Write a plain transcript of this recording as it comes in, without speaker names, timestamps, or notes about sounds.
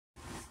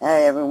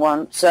Hey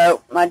everyone.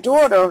 So my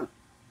daughter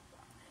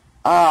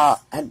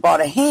had bought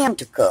a ham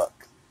to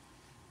cook,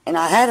 and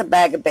I had a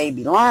bag of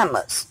baby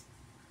limas.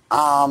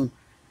 And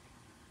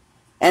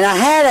I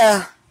had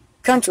a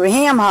country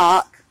ham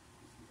hock,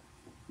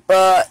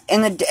 but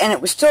and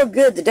it was still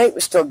good. The date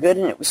was still good,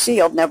 and it was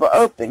sealed, never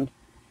opened.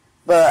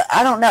 But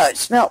I don't know. It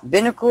smelled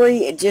vinegary.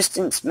 It just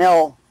didn't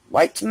smell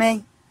right to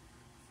me,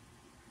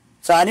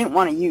 so I didn't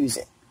want to use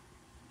it.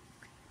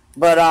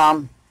 But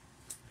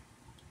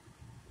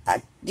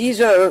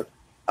these are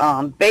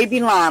baby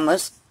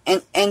limas,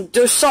 and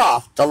they're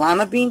soft. The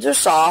lima beans are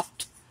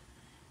soft,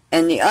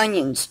 and the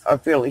onions are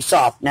fairly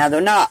soft. Now,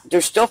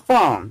 they're still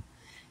firm.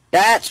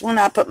 That's when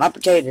I put my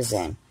potatoes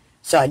in.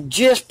 So I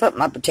just put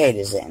my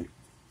potatoes in.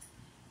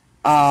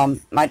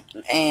 And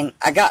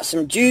I got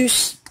some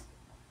juice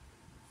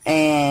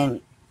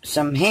and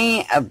some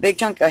ham, a big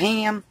chunk of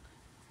ham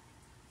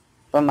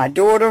from my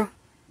daughter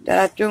that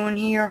I threw in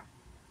here.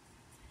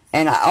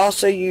 And I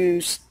also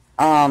used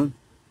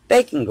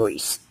bacon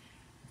grease.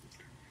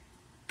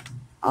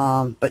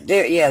 But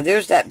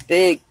there's that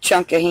big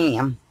chunk of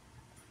ham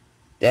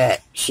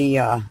that she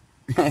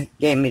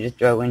gave me to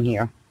throw in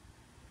here.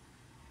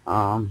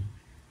 I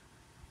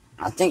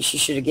think she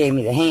should have gave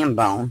me the ham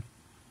bone.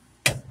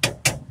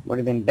 Would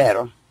have been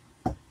better.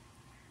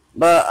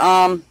 But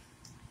I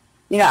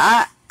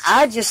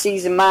just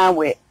season mine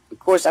with, of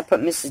course, I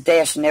put Mrs.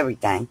 Dash in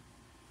everything.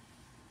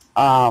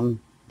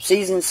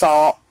 Seasoned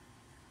salt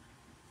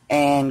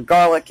and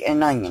garlic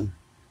and onion.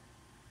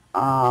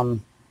 I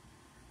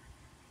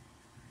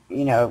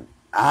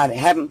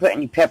haven't put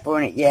any pepper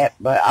in it yet,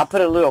 but I'll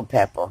put a little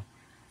pepper.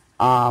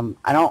 I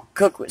don't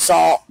cook with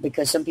salt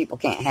because some people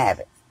can't have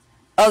it,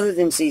 other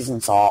than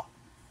seasoned salt.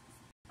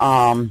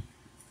 But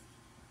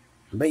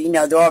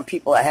there are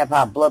people that have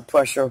high blood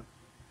pressure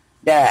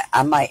that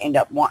I might end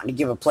up wanting to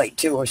give a plate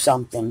to or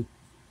something,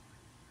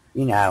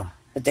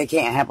 but they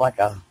can't have like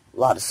a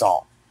lot of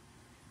salt.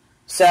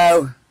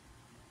 So,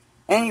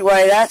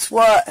 anyway, that's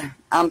what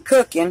I'm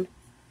cooking.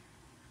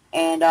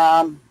 And,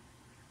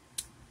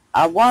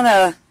 I want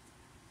to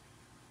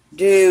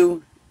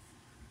do,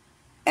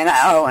 and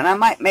I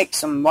might make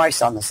some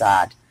rice on the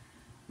side.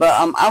 But,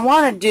 I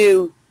want to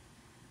do,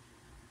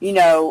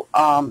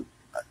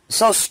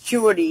 Social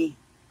Security,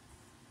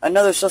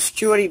 another Social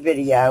Security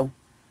video,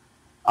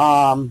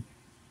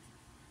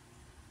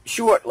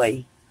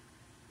 shortly,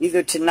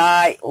 either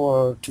tonight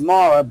or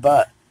tomorrow,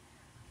 but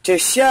to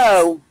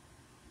show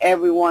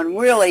everyone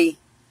really,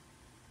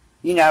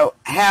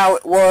 how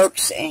it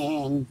works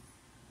and,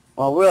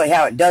 well, really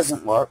how it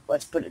doesn't work.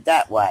 Let's put it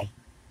that way.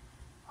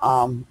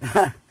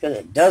 Because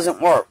it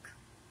doesn't work.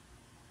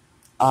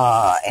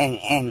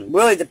 And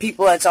really the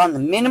people that's on the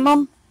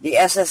minimum, the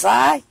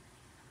SSI,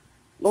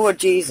 Lord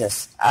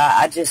Jesus,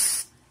 I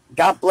just,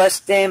 God bless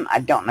them. I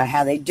don't know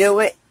how they do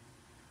it.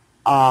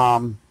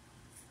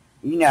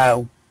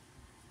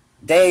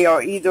 They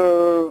are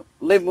either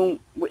living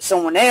with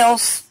someone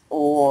else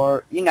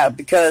or,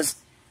 because,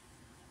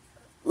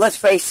 let's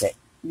face it,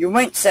 your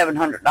rent's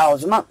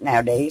 $700 a month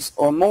nowadays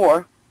or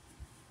more,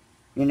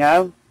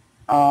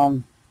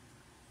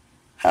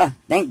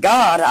 Thank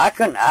God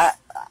I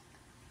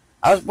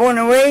was born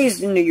and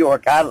raised in New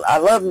York. I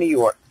love New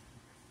York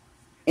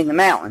in the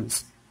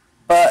mountains.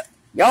 But,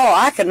 y'all,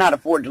 I could not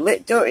afford to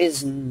live. There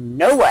is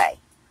no way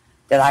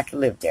that I could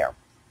live there.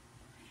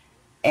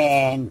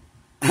 And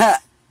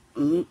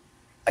over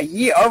a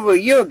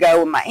year ago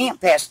when my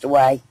aunt passed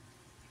away,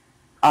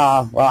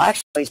 well,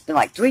 actually it's been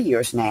like 3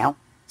 years now,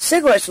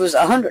 cigarettes was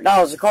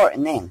 $100 a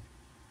carton then.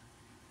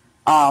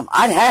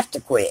 I'd have to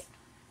quit,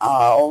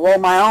 or roll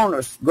my own,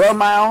 or grow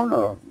my own,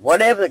 or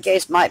whatever the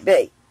case might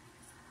be.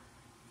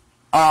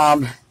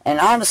 And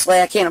honestly,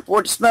 I can't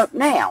afford to smoke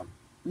now,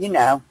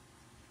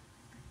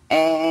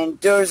 And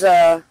there's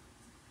a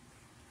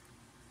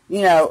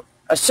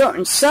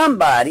certain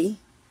somebody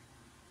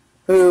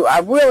who I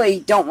really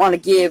don't want to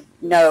give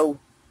no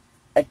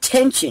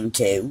attention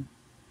to,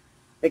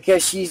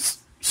 because she's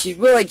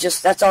really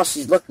just, that's all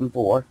she's looking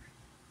for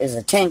is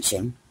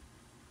attention.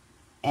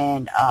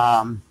 And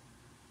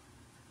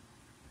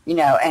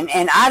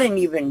and I didn't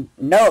even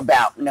know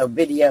about no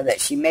video that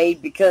she made,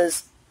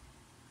 because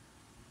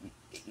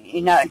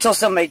until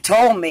somebody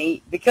told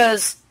me,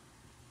 because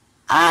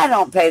I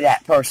don't pay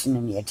that person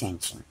any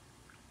attention.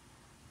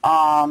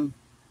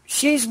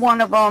 She's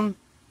one of them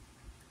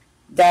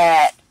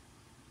that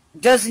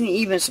doesn't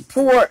even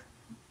support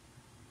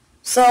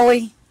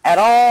Sully at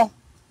all,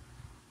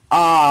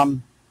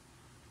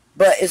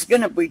 but is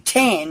going to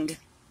pretend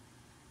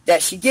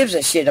that she gives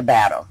a shit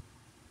about her.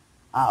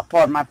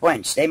 Pardon my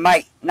French. They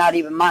might not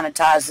even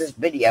monetize this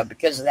video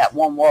because of that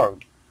one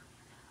word.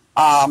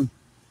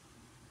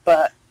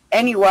 But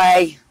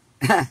anyway,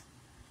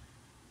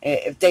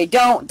 if they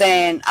don't,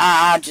 then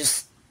I'll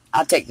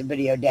take the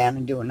video down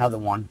and do another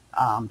one,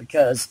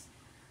 because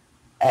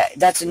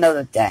that's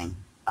another thing.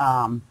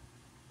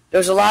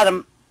 There's a lot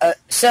of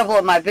several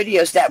of my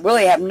videos that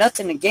really have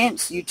nothing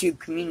against YouTube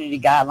community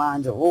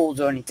guidelines or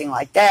rules or anything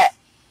like that,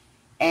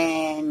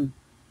 and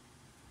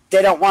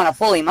they don't want to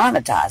fully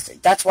monetize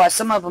it. That's why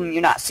some of them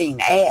you're not seeing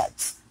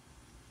ads.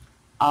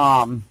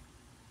 And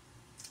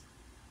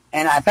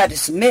I've had to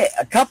submit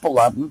a couple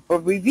of them for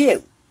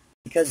review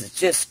because it's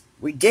just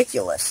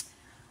ridiculous.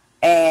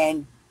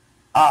 And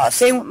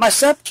same with my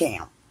sub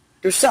count.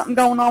 There's something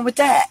going on with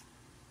that.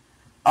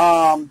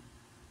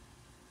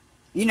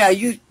 You know,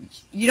 you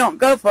don't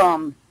go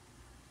from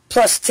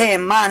plus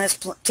 10, minus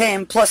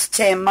 10, plus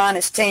 10,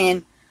 minus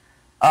 10,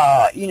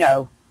 you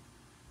know,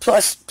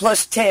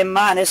 plus 10,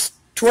 minus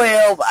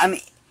 12. I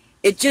mean,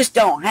 it just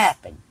don't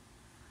happen.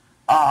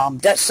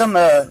 That's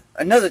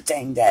another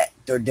thing that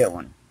they're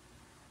doing.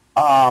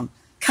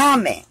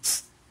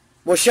 Comments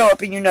will show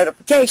up in your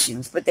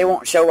notifications, but they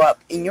won't show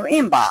up in your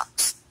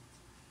inbox.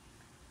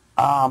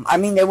 I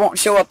mean, they won't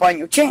show up on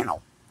your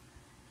channel.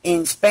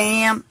 In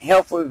spam,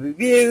 helpful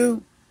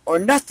review, or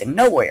nothing,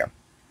 nowhere.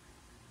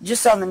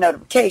 Just on the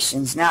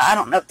notifications. Now, I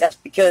don't know if that's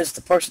because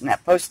the person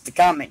that posted the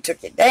comment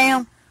took it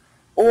down,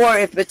 or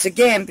if it's,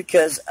 again,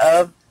 because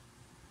of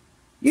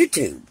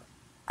YouTube.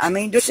 I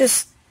mean, there's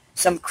just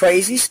some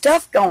crazy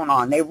stuff going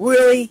on. They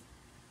really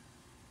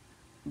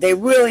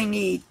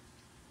need,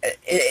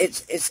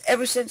 it's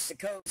ever since the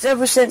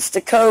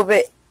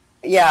COVID,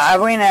 yeah, I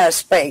ran out of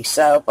space,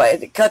 so,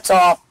 but it cuts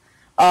off,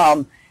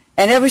 and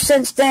ever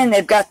since then,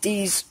 they've got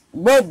these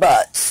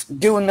robots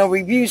doing the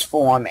reviews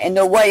for them, and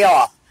they're way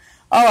off.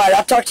 Alright,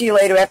 I'll talk to you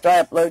later after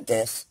I upload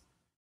this.